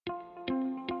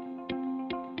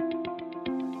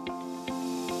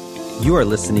You are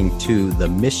listening to the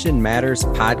Mission Matters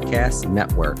Podcast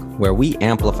Network, where we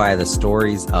amplify the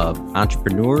stories of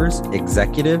entrepreneurs,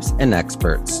 executives, and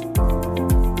experts.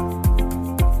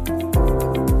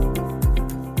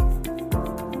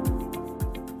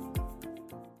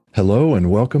 Hello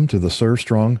and welcome to the Serve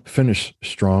Strong, Finish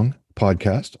Strong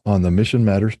podcast on the Mission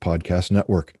Matters Podcast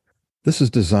Network. This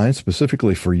is designed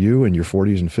specifically for you in your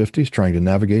 40s and 50s trying to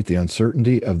navigate the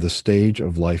uncertainty of the stage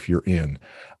of life you're in.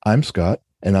 I'm Scott,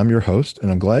 and I'm your host, and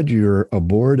I'm glad you're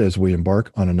aboard as we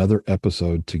embark on another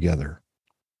episode together.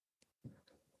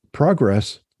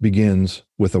 Progress begins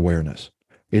with awareness.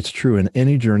 It's true in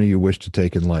any journey you wish to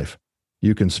take in life.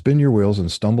 You can spin your wheels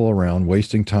and stumble around,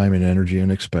 wasting time and energy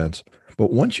and expense.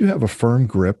 But once you have a firm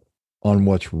grip on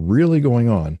what's really going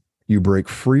on, you break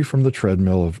free from the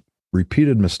treadmill of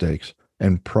repeated mistakes,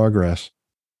 and progress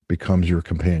becomes your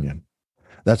companion.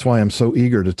 That's why I'm so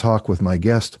eager to talk with my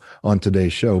guest on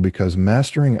today's show, because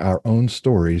mastering our own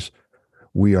stories,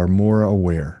 we are more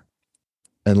aware.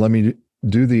 And let me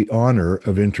do the honor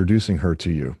of introducing her to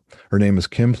you. Her name is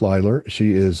Kim Plyler.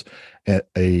 She is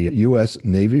a U.S.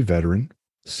 Navy veteran,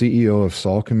 CEO of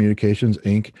Sol Communications,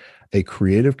 Inc., a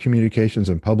creative communications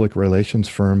and public relations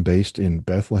firm based in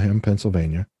Bethlehem,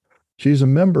 Pennsylvania. She's a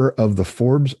member of the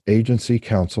Forbes Agency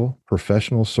Council,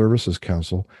 Professional Services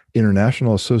Council,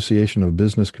 International Association of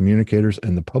Business Communicators,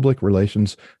 and the Public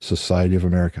Relations Society of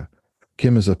America.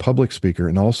 Kim is a public speaker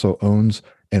and also owns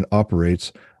and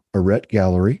operates Arete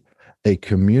Gallery, a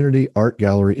community art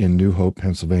gallery in New Hope,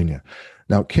 Pennsylvania.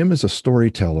 Now, Kim is a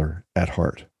storyteller at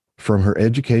heart. From her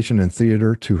education in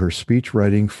theater to her speech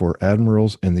writing for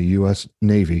admirals in the U.S.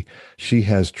 Navy, she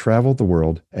has traveled the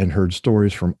world and heard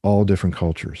stories from all different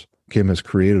cultures. Kim has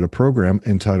created a program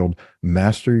entitled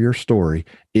Master Your Story,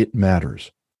 It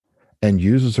Matters, and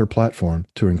uses her platform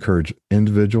to encourage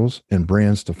individuals and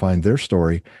brands to find their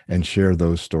story and share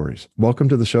those stories. Welcome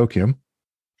to the show, Kim.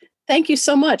 Thank you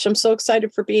so much. I'm so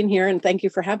excited for being here, and thank you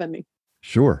for having me.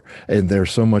 Sure. And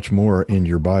there's so much more in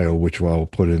your bio, which I'll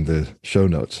put in the show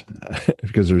notes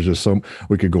because there's just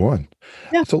we could go on.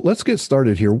 Yeah. So let's get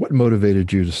started here. What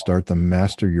motivated you to start the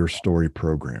Master Your Story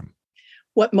program?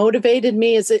 What motivated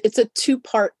me is it's a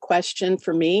two-part question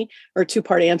for me, or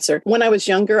two-part answer. When I was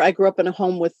younger, I grew up in a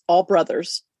home with all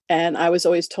brothers, and I was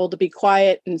always told to be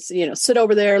quiet and, sit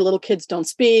over there. Little kids don't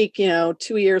speak, 2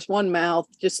 ears, one mouth,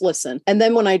 just listen. And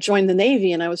then when I joined the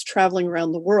Navy and I was traveling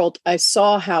around the world, I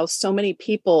saw how so many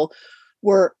people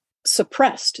were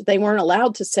suppressed. They weren't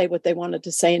allowed to say what they wanted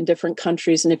to say in different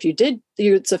countries. And if you did,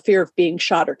 it's a fear of being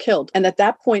shot or killed. And at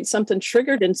that point, something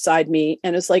triggered inside me.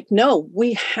 And it's like, no,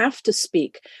 we have to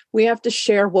speak. We have to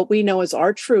share what we know is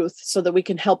our truth so that we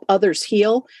can help others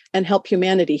heal and help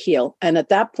humanity heal. And at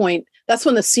that point, that's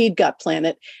when the seed got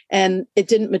planted, and it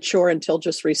didn't mature until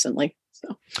just recently.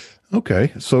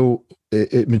 Okay. So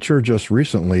it matured just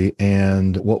recently.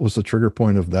 And what was the trigger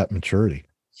point of that maturity?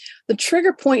 The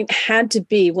trigger point had to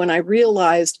be when I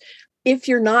realized if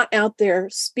you're not out there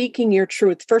speaking your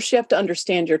truth, first you have to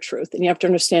understand your truth, and you have to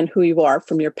understand who you are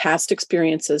from your past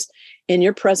experiences in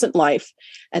your present life.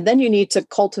 And then you need to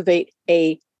cultivate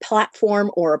a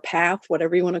platform or a path,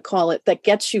 whatever you want to call it, that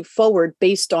gets you forward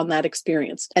based on that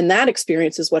experience. And that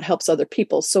experience is what helps other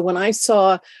people. So when I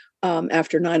saw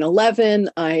after 9/11,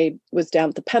 I was down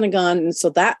at the Pentagon. And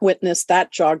so that witness,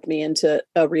 that jogged me into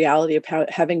a reality of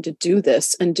having to do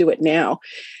this and do it now.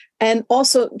 And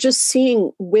also just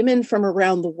seeing women from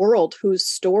around the world whose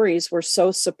stories were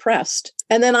so suppressed.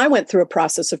 And then I went through a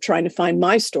process of trying to find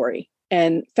my story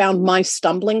and found my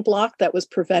stumbling block that was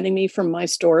preventing me from my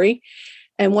story.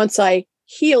 And once I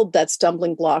healed that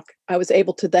stumbling block, I was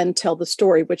able to then tell the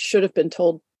story, which should have been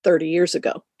told 30 years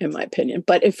ago, in my opinion,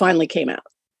 but it finally came out.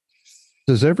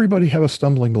 Does everybody have a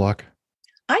stumbling block?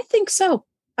 I think so.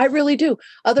 I really do.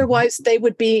 Otherwise, they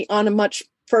would be on a much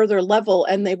further level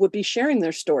and they would be sharing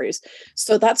their stories.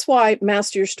 So that's why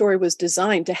Master Your Story was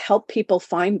designed to help people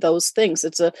find those things.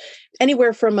 It's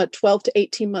anywhere from a 12 to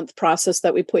 18-month process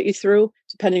that we put you through,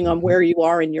 depending on where you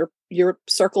are in your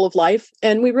circle of life.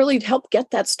 And we really help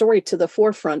get that story to the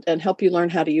forefront and help you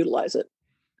learn how to utilize it.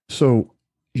 So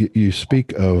you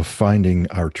speak of finding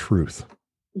our truth.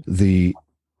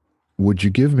 Would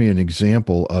you give me an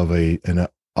example of an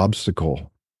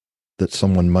obstacle that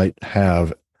someone might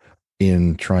have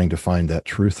in trying to find that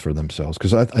truth for themselves?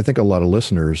 Because I think a lot of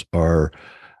listeners are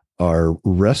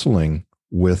wrestling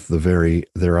with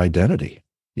their identity.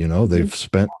 They've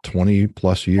spent 20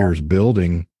 plus years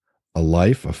building a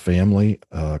life, a family,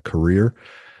 a career.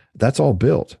 That's all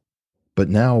built. But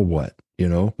now what?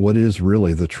 What is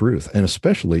really the truth? And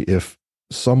especially if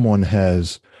someone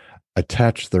has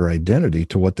attach their identity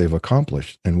to what they've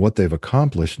accomplished, and what they've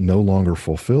accomplished no longer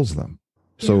fulfills them.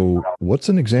 So what's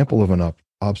an example of an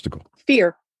obstacle?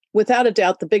 Fear. Without a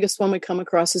doubt, the biggest one we come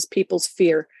across is people's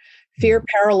fear. Fear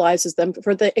paralyzes them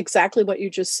for exactly what you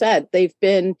just said. They've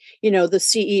been, the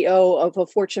CEO of a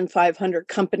Fortune 500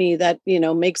 company that,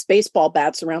 makes baseball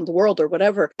bats around the world or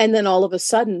whatever. And then all of a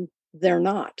sudden they're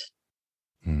not.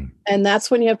 And that's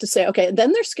when you have to say, okay,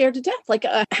 then they're scared to death. Like,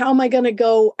 how am I going to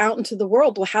go out into the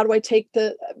world? Well, how do I take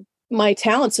my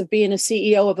talents of being a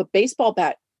CEO of a baseball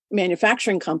bat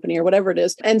manufacturing company or whatever it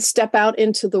is and step out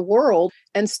into the world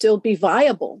and still be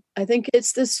viable? I think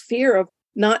it's this fear of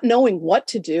not knowing what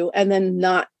to do and then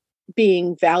not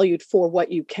being valued for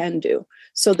what you can do.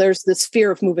 So there's this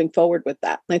fear of moving forward with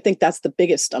that. And I think that's the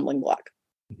biggest stumbling block.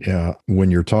 Yeah.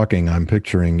 When you're talking, I'm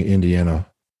picturing Indiana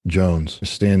Jones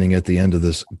standing at the end of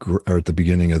this, or at the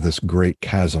beginning of this great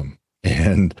chasm.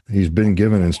 And he's been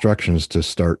given instructions to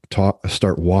start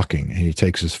walking. And he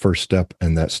takes his first step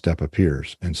and that step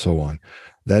appears, and so on.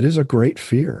 That is a great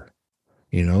fear.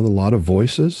 A lot of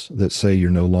voices that say you're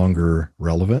no longer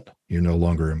relevant, you're no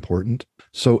longer important.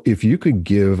 So if you could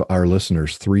give our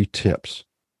listeners 3 tips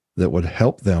that would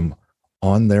help them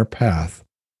on their path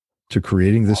to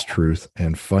creating this truth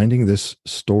and finding this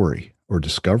story or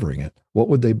discovering it, what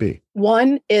would they be?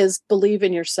 One is believe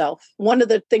in yourself. One of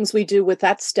the things we do with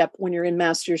that step when you're in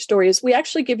Master Your Story is we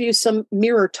actually give you some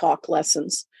mirror talk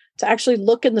lessons to actually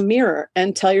look in the mirror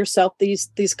and tell yourself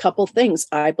these couple things.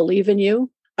 I believe in you.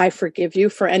 I forgive you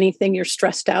for anything you're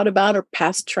stressed out about or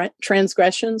past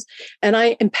transgressions. And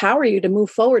I empower you to move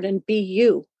forward and be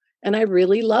you. And I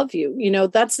really love you.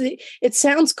 It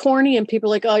sounds corny and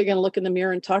people are like, oh, you're going to look in the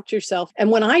mirror and talk to yourself.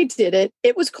 And when I did it,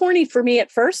 it was corny for me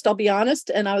at first, I'll be honest.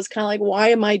 And I was kind of like, why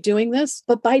am I doing this?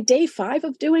 But by day 5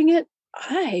 of doing it,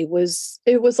 it was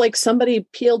like somebody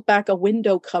peeled back a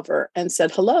window cover and said,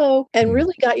 hello, and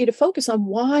really got you to focus on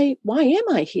why am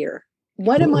I here?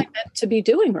 What am I meant to be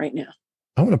doing right now?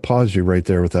 I want to pause you right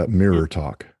there with that mirror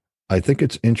talk. I think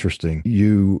it's interesting.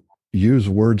 You use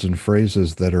words and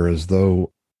phrases that are as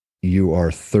though you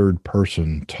are third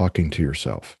person talking to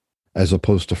yourself as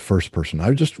opposed to first person.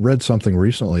 I just read something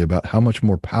recently about how much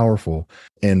more powerful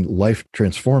and life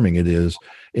transforming it is,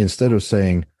 instead of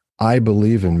saying, I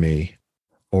believe in me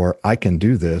or I can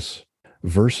do this,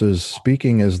 versus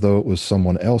speaking as though it was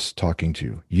someone else talking to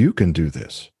you. You can do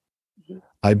this.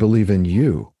 I believe in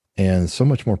you. And so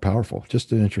much more powerful.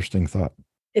 Just an interesting thought.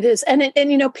 It is. And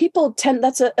people tend,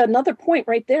 that's another point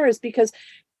right there, is because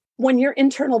when your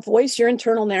internal voice, your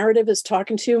internal narrative is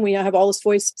talking to you, and we have all this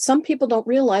voice, some people don't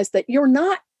realize that you're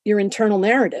not your internal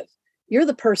narrative. You're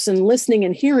the person listening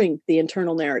and hearing the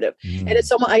internal narrative. And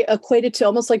it's I equate it to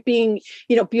almost like being,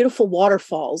 beautiful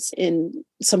waterfalls in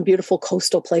some beautiful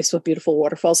coastal place with beautiful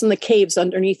waterfalls, and the caves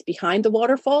underneath behind the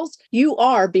waterfalls. You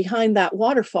are behind that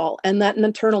waterfall, and that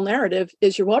internal narrative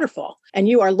is your waterfall. And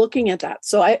you are looking at that.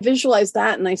 So I visualize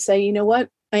that and I say, you know what?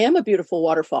 I am a beautiful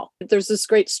waterfall. There's this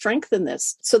great strength in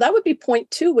this. So that would be point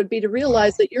 2, would be to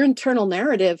realize that your internal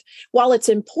narrative, while it's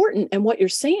important and what you're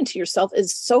saying to yourself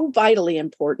is so vitally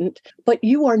important, but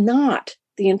you are not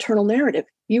the internal narrative.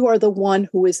 You are the one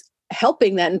who is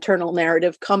helping that internal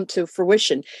narrative come to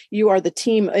fruition. You are the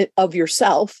team of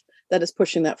yourself that is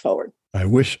pushing that forward. I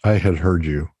wish I had heard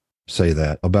you say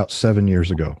that about 7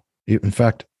 years ago. In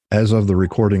fact, as of the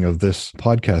recording of this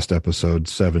podcast episode,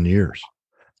 7 years.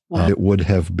 Wow. It would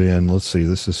have been, let's see,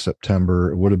 this is September.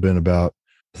 It would have been about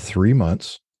 3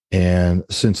 months. And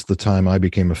since the time I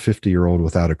became a 50-year-old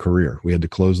without a career, we had to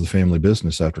close the family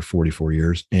business after 44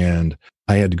 years. And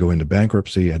I had to go into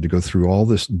bankruptcy. I had to go through all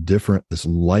this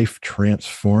life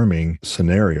transforming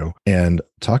scenario, and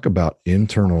talk about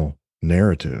internal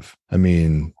narrative. I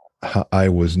mean, I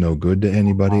was no good to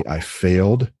anybody. I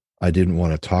failed. I didn't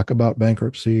want to talk about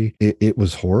bankruptcy. It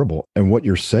was horrible. And what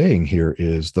you're saying here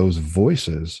is those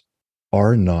voices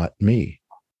are not me.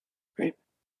 Right.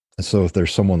 And so if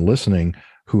there's someone listening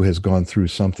who has gone through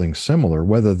something similar,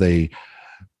 whether they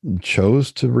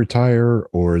chose to retire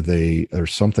or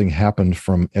something happened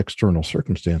from external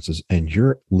circumstances, and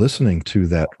you're listening to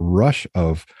that rush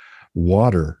of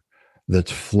water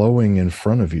that's flowing in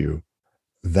front of you,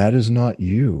 that is not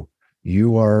you.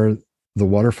 You are the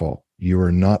waterfall. You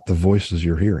are not the voices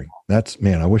you're hearing.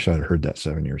 I wish I'd heard that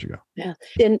 7 years ago. Yeah.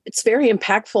 And it's very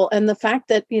impactful. And the fact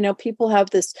that, people have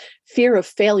this fear of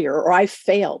failure, or I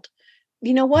failed,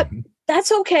 you know what?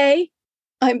 That's okay.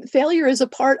 Failure is a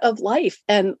part of life,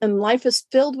 and life is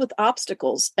filled with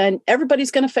obstacles, and everybody's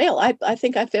going to fail. I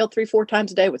think I failed 3-4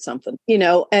 times a day with something,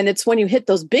 and it's when you hit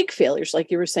those big failures,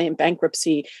 like you were saying,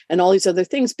 bankruptcy and all these other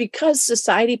things, because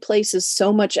society places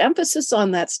so much emphasis on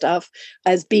that stuff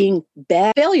as being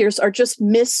bad. Failures are just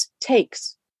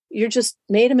mistakes. You just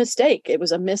made a mistake. It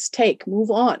was a mistake. Move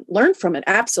on. Learn from it.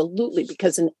 Absolutely.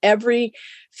 Because in every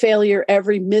failure,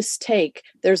 every mistake,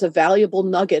 there's a valuable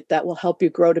nugget that will help you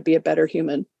grow to be a better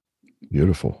human.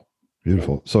 Beautiful.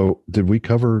 Beautiful. So did we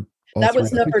cover all that three?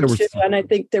 was number 2. And I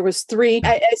think there was 3.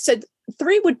 I said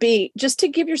 3 would be just to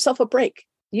give yourself a break.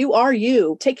 You are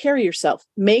you. Take care of yourself.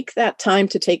 Make that time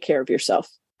to take care of yourself.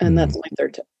 And that's my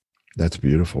 3rd tip. That's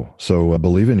beautiful. So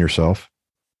believe in yourself.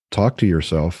 Talk to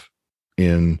yourself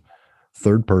in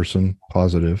 3rd person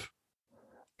positive,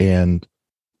 and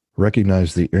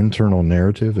recognize the internal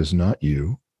narrative is not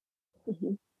you.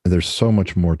 Mm-hmm. There's so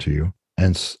much more to you.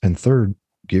 And 3rd,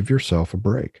 give yourself a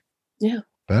break. Yeah.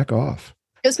 Back off.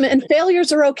 And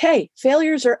failures are okay.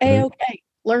 Failures are A-okay.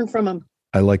 Learn from them.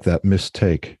 I like that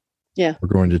mistake. Yeah. We're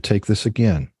going to take this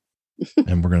again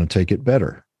and we're going to take it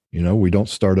better. We don't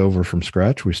start over from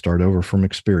scratch. We start over from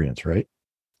experience, right?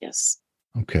 Yes.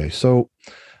 Okay. So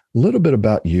a little bit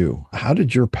about you. How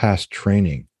did your past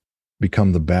training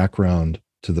become the background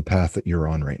to the path that you're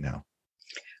on right now?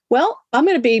 Well, I'm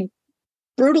going to be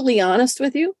brutally honest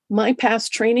with you. My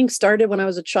past training started when I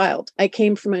was a child. I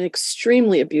came from an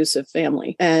extremely abusive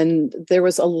family, and there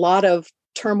was a lot of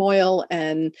turmoil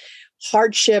and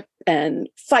hardship and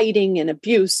fighting and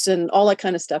abuse and all that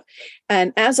kind of stuff.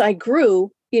 And as I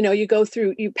grew, you go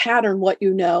through, you pattern what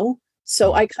you know.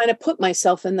 So I kind of put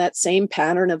myself in that same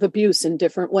pattern of abuse in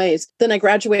different ways. Then I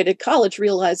graduated college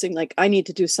realizing I need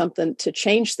to do something to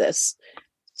change this.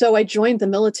 So I joined the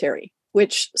military,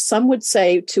 which some would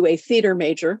say to a theater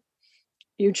major,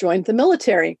 you joined the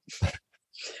military.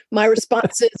 My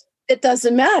response is, it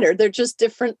doesn't matter. They're just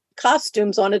different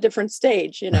costumes on a different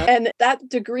stage, And that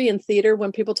degree in theater,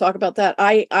 when people talk about that,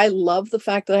 I love the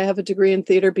fact that I have a degree in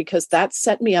theater, because that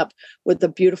set me up with a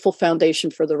beautiful foundation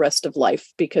for the rest of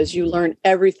life, because you learn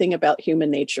everything about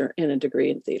human nature in a degree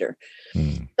in theater.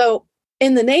 So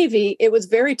in the Navy, it was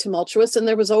very tumultuous, and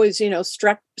there was always,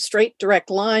 straight direct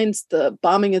lines, the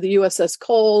bombing of the USS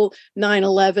Cole,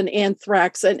 9/11,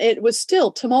 anthrax, and it was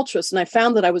still tumultuous. And I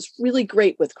found that I was really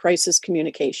great with crisis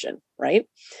communication, right?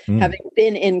 Having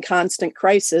been in constant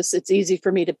crisis, it's easy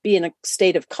for me to be in a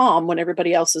state of calm when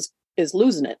everybody else is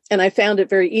losing it. And I found it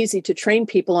very easy to train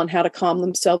people on how to calm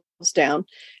themselves down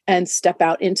and step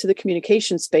out into the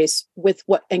communication space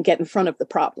and get in front of the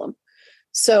problem.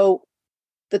 So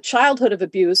the childhood of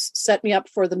abuse set me up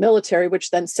for the military,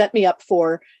 which then set me up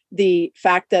for the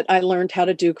fact that I learned how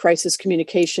to do crisis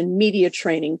communication, media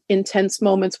training, intense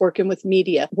moments working with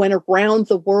media, went around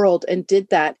the world and did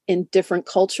that in different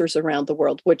cultures around the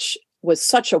world, which was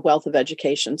such a wealth of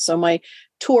education. So my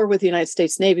tour with the United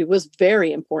States Navy was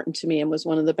very important to me and was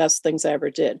one of the best things I ever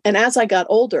did. And as I got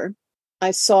older,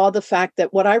 I saw the fact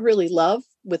that what I really love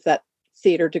with that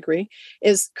theater degree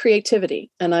is creativity.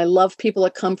 And I love people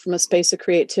that come from a space of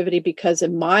creativity, because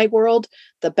in my world,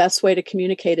 the best way to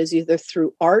communicate is either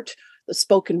through art, the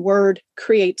spoken word,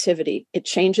 creativity. It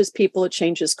changes people, it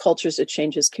changes cultures, it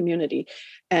changes community.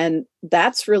 And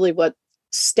that's really what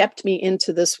stepped me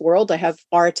into this world. I have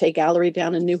Arete Gallery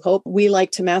down in New Hope. We like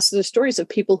to master the stories of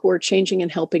people who are changing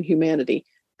and helping humanity.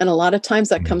 And a lot of times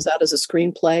that comes out as a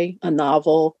screenplay, a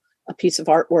novel, a piece of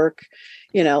artwork,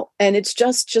 and it's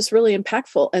just really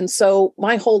impactful. And so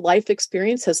my whole life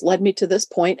experience has led me to this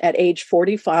point at age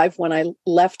 45, when I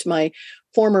left my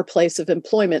former place of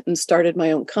employment and started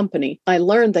my own company. I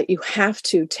learned that you have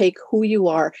to take who you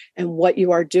are and what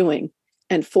you are doing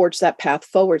and forge that path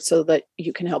forward so that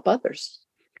you can help others.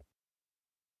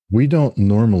 We don't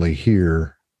normally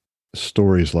hear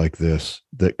stories like this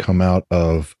that come out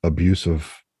of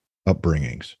abusive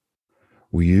upbringings.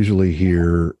 We usually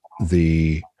hear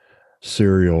the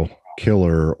serial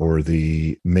killer or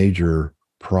the major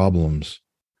problems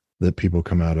that people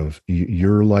come out of.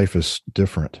 Your life is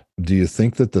different. Do you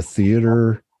think that the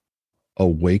theater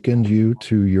awakened you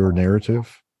to your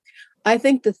narrative? I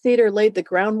think the theater laid the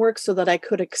groundwork so that I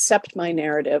could accept my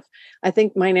narrative. I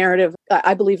think my narrative,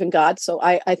 I believe in God. So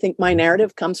I think my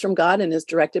narrative comes from God and is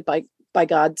directed by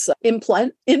God's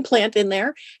implant in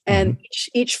there. And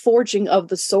each forging of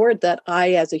the sword that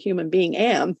I, as a human being,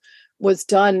 am, was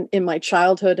done in my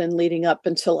childhood and leading up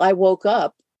until I woke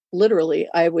up. Literally,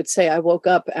 I would say I woke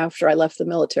up after I left the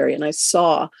military and I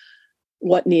saw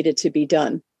what needed to be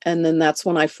done. And then that's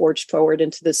when I forged forward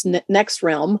into this next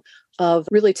realm of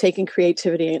really taking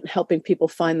creativity and helping people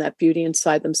find that beauty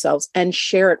inside themselves and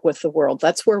share it with the world.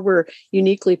 That's where we're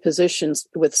uniquely positioned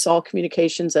with Sol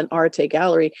Communications and Arte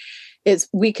Gallery, is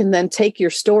we can then take your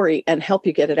story and help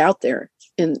you get it out there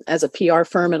as a PR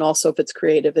firm, and also if it's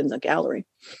creative in the gallery.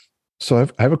 So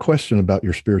I have a question about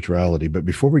your spirituality, but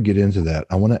before we get into that,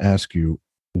 I want to ask you,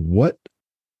 what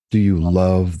do you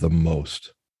love the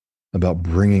most about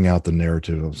bringing out the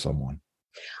narrative of someone?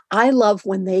 I love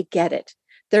when they get it.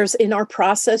 There's in our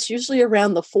process, usually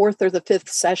around the 4th or the 5th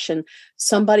session,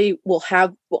 somebody will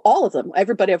have, well, all of them,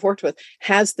 everybody I've worked with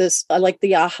has this, like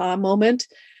the aha moment,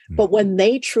 but when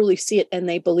they truly see it and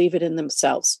they believe it in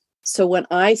themselves. So when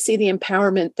I see the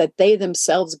empowerment that they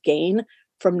themselves gain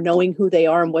from knowing who they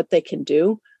are and what they can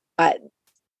do,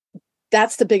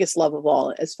 that's the biggest love of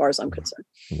all, as far as I'm concerned.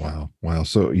 Wow.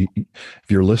 So if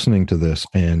you're listening to this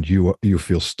and you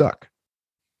feel stuck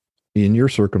in your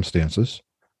circumstances,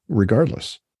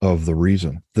 regardless of the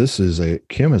reason,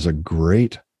 Kim is a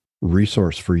great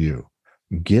resource for you.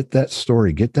 Get that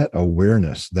story, get that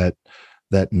awareness, that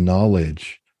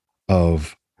knowledge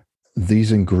of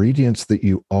these ingredients that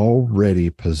you already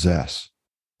possess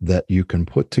that you can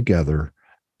put together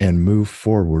and move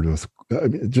forward with.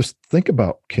 Just think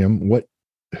about, Kim,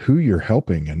 who you're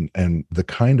helping and the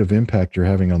kind of impact you're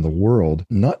having on the world.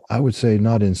 I would say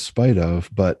not in spite of,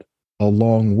 but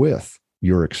along with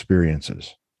your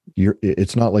experiences.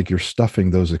 It's not like you're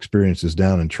stuffing those experiences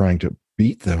down and trying to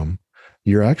beat them.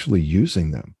 You're actually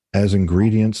using them as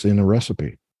ingredients in a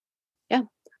recipe. Yeah.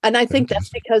 And I think that's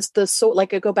because the sword,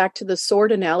 like I go back to the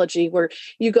sword analogy, where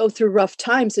you go through rough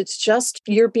times, it's just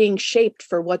you're being shaped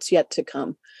for what's yet to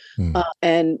come.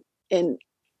 And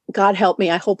God help me,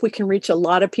 I hope we can reach a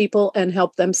lot of people and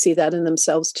help them see that in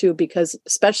themselves too, because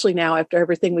especially now, after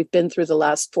everything we've been through the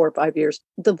last 4 or 5 years,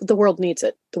 the world needs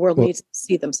it. The world needs to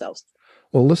see themselves.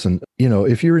 Well, listen,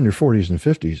 if you're in your 40s and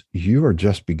 50s, you are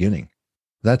just beginning.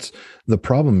 That's the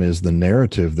problem. Is the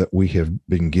narrative that we have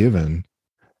been given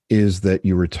is that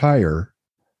you retire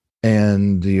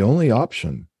and the only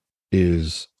option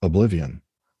is oblivion,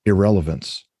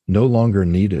 irrelevance, no longer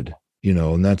needed,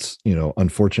 and that's,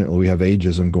 unfortunately we have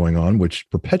ageism going on, which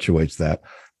perpetuates that,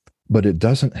 but it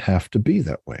doesn't have to be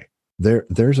that way.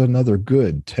 There's another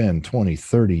good 10, 20,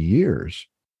 30 years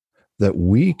that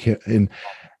we can,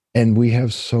 and we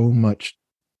have so much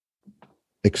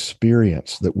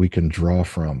experience that we can draw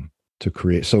from to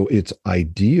create. So it's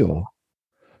ideal.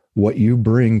 What you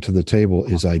bring to the table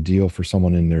is ideal for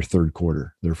someone in their third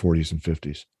quarter, their 40s and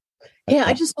 50s. Yeah,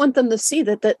 I just want them to see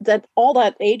that all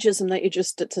that ageism that you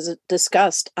just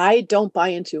discussed, I don't buy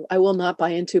into. I will not buy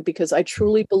into, because I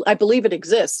truly I believe it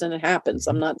exists and it happens.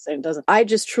 I'm not saying it doesn't. I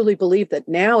just truly believe that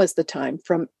now is the time.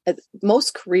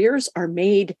 Most careers are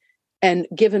made and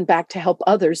given back to help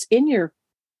others in your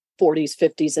 40s,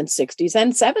 50s, and 60s,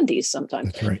 and 70s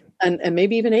sometimes. That's right. And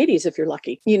maybe even 80s if you're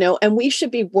lucky, and we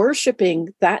should be worshiping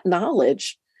that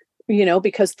knowledge,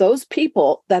 because those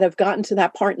people that have gotten to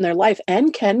that part in their life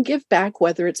and can give back,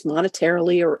 whether it's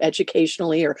monetarily or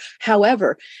educationally or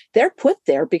however, they're put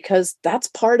there because that's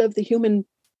part of the human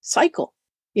cycle,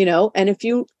 and if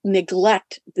you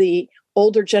neglect the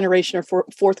older generation or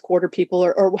fourth quarter people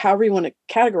or however you want to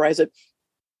categorize it,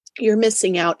 you're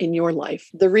missing out in your life.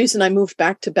 The reason I moved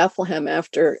back to Bethlehem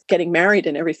after getting married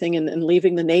and everything and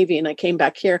leaving the Navy, and I came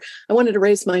back here, I wanted to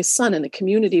raise my son in a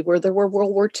community where there were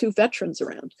World War II veterans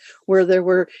around, where there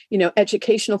were,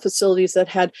 educational facilities that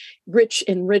had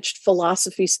enriched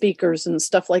philosophy speakers and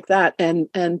stuff like that. And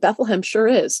Bethlehem sure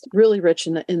is really rich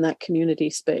in that community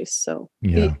space. So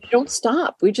you don't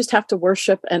stop. We just have to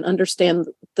worship and understand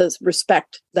the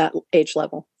respect that age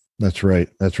level. That's right.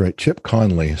 Chip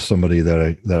Conley, somebody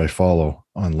that I follow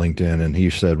on LinkedIn, and he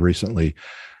said recently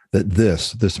that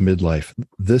this midlife,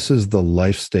 this is the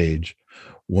life stage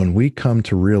when we come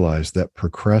to realize that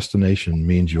procrastination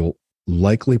means you'll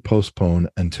likely postpone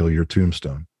until your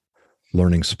tombstone.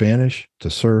 Learning Spanish,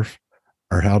 to surf,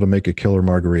 or how to make a killer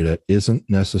margarita isn't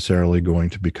necessarily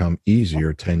going to become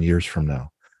easier 10 years from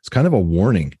now. It's kind of a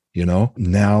warning,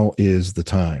 now is the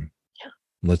time.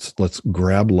 Yeah. Let's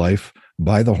grab life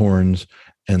by the horns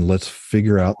and let's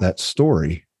figure out that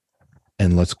story,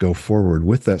 and let's go forward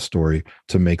with that story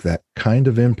to make that kind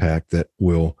of impact that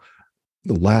will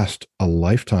last a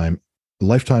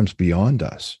lifetimes beyond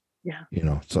us.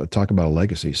 Yeah. So talk about a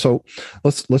legacy. So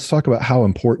let's talk about how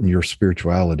important your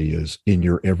spirituality is in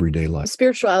your everyday life.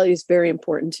 Spirituality is very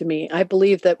important to me. I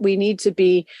believe that we need to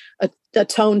be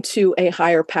attuned to a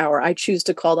higher power. I choose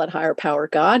to call that higher power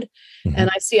God. Mm-hmm. And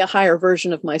I see a higher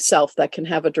version of myself that can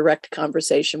have a direct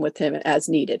conversation with him as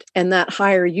needed. And that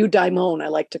higher eudaimon, I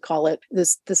like to call it,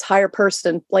 this higher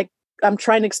person, like I'm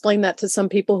trying to explain that to some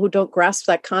people who don't grasp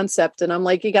that concept. And I'm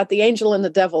like, you got the angel and the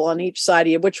devil on each side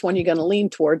of you. Which one are you going to lean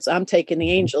towards? I'm taking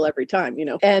the angel every time,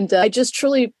 And I just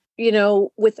truly,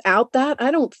 without that,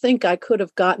 I don't think I could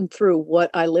have gotten through what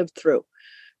I lived through,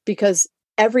 because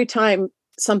every time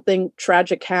something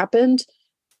tragic happened,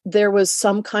 there was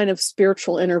some kind of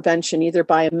spiritual intervention, either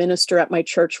by a minister at my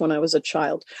church when I was a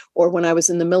child, or when I was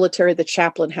in the military, the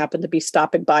chaplain happened to be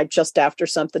stopping by just after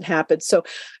something happened. So,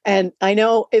 and I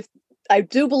know I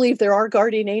do believe there are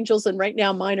guardian angels, and right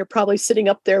now mine are probably sitting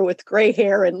up there with gray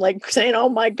hair and like saying, oh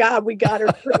my God, we got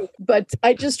her through. But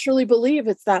I just truly believe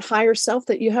it's that higher self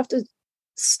that you have to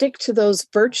stick to those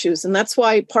virtues. And that's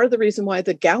why part of the reason why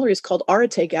the gallery is called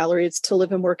Arete Gallery, it's to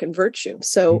live and work in virtue.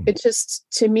 So it just,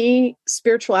 to me,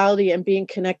 spirituality and being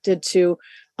connected to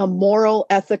a moral,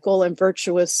 ethical, and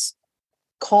virtuous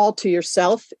call to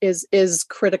yourself is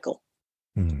critical.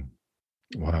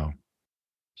 Wow.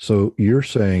 So you're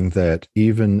saying that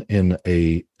even in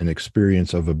an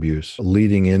experience of abuse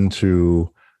leading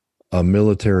into a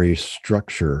military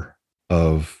structure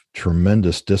of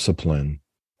tremendous discipline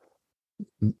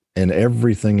and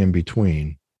everything in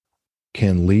between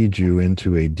can lead you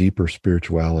into a deeper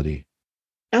spirituality.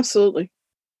 Absolutely.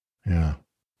 Yeah.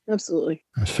 Absolutely.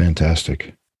 That's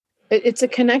fantastic. It's a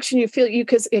connection you feel,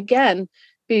 because again,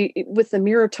 with the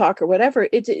mirror talk or whatever,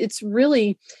 it's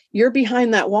really, you're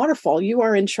behind that waterfall. You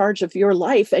are in charge of your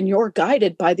life, and you're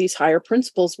guided by these higher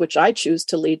principles, which I choose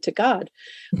to lead to God,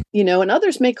 and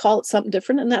others may call it something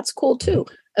different, and that's cool too,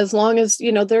 as long as,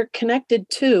 they're connected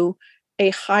to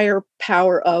a higher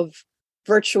power of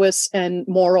virtuous and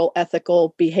moral,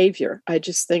 ethical behavior. I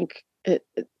just think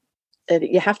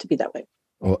you have to be that way.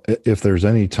 Well, if there's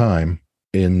any time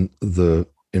in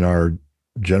our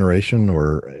generation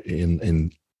or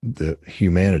in the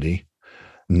humanity,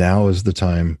 now is the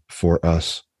time for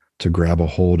us to grab a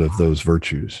hold of those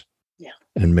virtues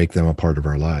and make them a part of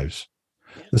our lives.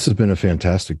 Yeah. This has been a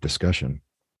fantastic discussion.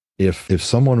 If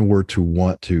someone were to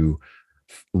want to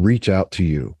reach out to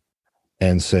you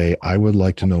and say, I would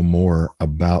like to know more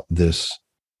about this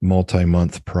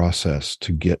multi-month process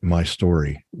to get my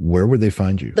story, where would they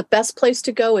find you? The best place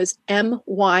to go is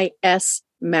MYS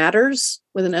Matters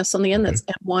with an S on the end. That's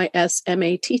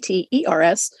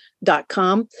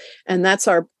MYSMATTERS.com. And that's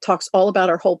talks all about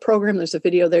our whole program. There's a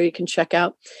video there you can check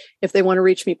out. If they want to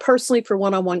reach me personally for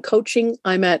one-on-one coaching,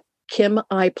 I'm at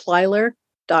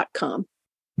KimIPlyler.com.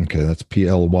 Okay. That's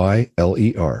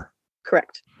PLYLER.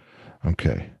 Correct.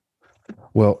 Okay.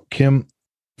 Well, Kim,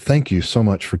 thank you so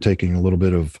much for taking a little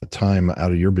bit of time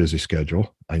out of your busy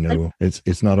schedule. I know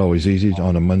it's not always easy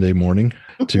on a Monday morning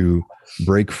to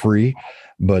break free,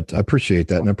 but I appreciate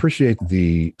that, and I appreciate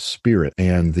the spirit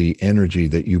and the energy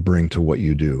that you bring to what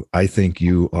you do. I think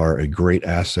you are a great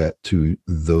asset to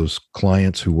those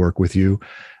clients who work with you,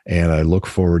 and I look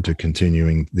forward to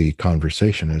continuing the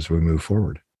conversation as we move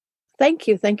forward. Thank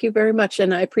you. Thank you very much.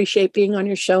 And I appreciate being on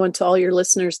your show. And to all your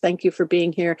listeners, thank you for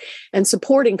being here and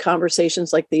supporting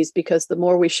conversations like these, because the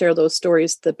more we share those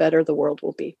stories, the better the world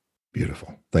will be.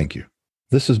 Beautiful. Thank you.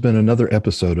 This has been another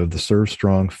episode of the Serve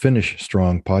Strong, Finish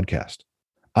Strong podcast.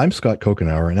 I'm Scott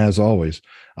Kokenauer, and as always,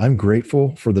 I'm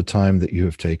grateful for the time that you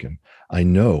have taken. I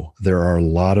know there are a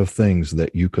lot of things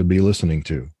that you could be listening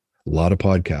to, a lot of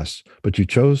podcasts, but you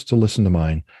chose to listen to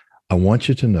mine. I want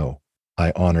you to know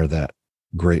I honor that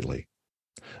greatly.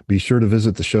 Be sure to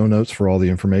visit the show notes for all the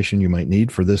information you might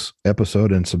need for this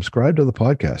episode, and subscribe to the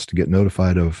podcast to get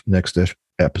notified of next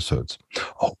episodes.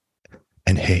 Oh,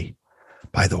 and hey,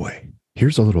 by the way,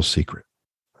 here's a little secret.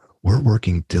 We're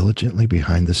working diligently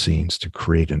behind the scenes to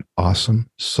create an awesome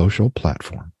social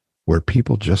platform where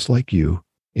people just like you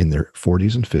in their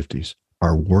 40s and 50s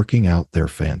are working out their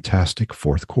fantastic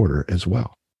fourth quarter as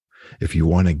well. If you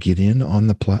want to get in on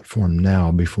the platform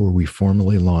now before we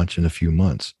formally launch in a few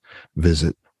months,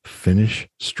 visit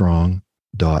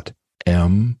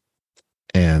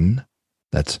finishstrong.mn,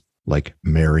 that's like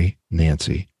Mary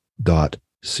Nancy,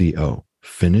 .co,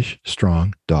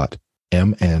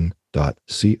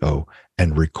 finishstrong.mn.co,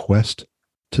 and request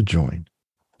to join.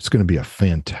 It's going to be a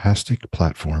fantastic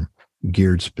platform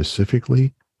geared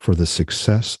specifically for the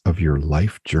success of your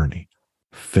life journey.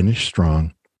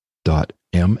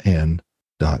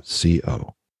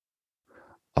 finishstrong.mn.co.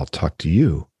 I'll talk to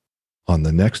you on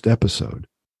the next episode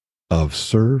of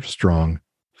Serve Strong,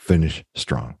 Finish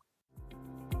Strong.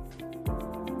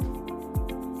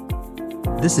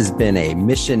 This has been a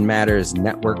Mission Matters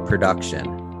Network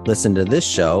production. Listen to this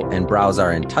show and browse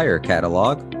our entire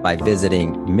catalog by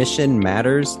visiting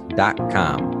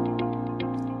missionmatters.com.